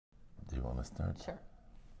want to start? Sure.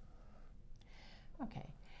 Okay.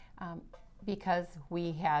 Because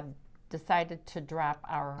we had decided to drop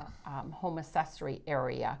our home accessory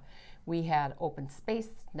area, we had open space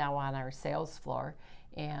now on our sales floor,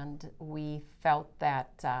 and we felt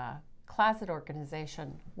that closet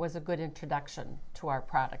organization was a good introduction to our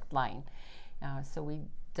product line. So we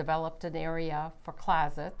developed an area for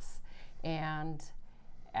closets, and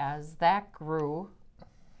as that grew,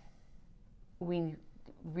 we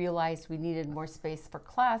realized we needed more space for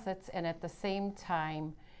closets, and at the same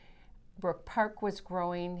time Brook Park was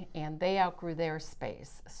growing and they outgrew their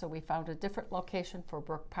space. So we found a different location for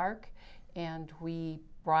Brook Park, and we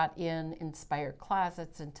brought in Inspired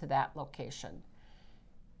Closets into that location.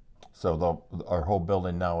 So our whole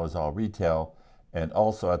building now is all retail, and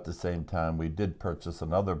also at the same time we did purchase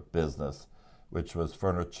another business, which was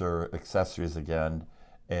furniture accessories again,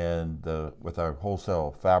 and with our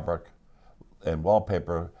wholesale fabric and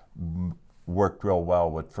wallpaper worked real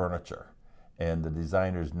well with furniture. And the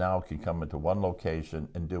designers now can come into one location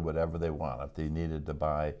and do whatever they want. If they needed to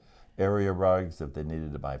buy area rugs, if they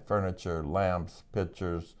needed to buy furniture, lamps,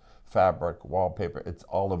 pictures, fabric, wallpaper, it's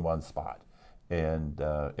all in one spot. And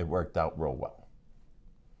it worked out real well.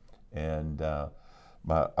 And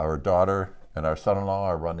our daughter and our son-in-law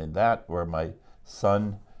are running that, where my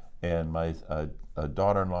son and my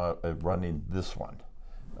daughter-in-law are running this one,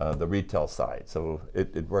 the retail side. So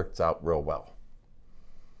it works out real well.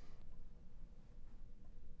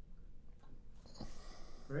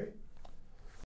 Great.